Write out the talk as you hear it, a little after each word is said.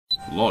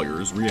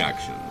Lawyer's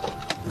reaction.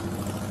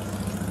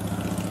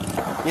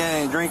 Yeah,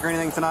 any drink or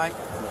anything tonight?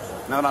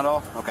 No, not at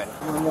all? Okay.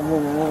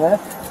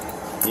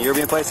 You're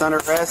being placed under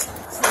arrest?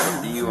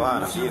 DUI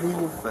on a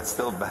vehicle. That's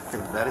still back.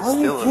 That is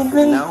still a...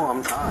 No,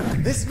 I'm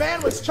not. This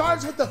man was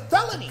charged with a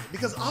felony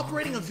because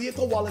operating a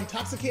vehicle while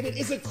intoxicated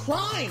is a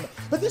crime.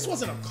 But this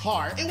wasn't a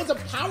car, it was a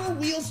Power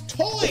Wheels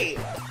toy.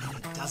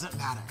 Doesn't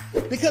matter.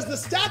 Because the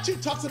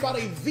statute talks about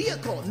a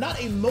vehicle,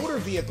 not a motor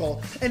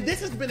vehicle, and this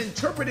has been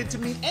interpreted to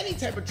mean any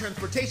type of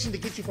transportation to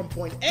get you from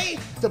point A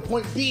to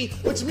point B,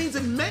 which means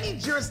in many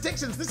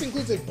jurisdictions, this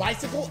includes a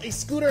bicycle, a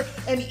scooter,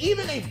 and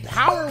even a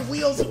Power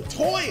Wheels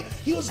toy.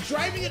 He was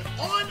driving it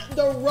on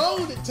the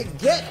road to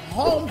get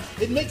home.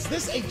 It makes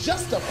this a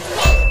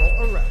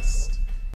justifiable arrest.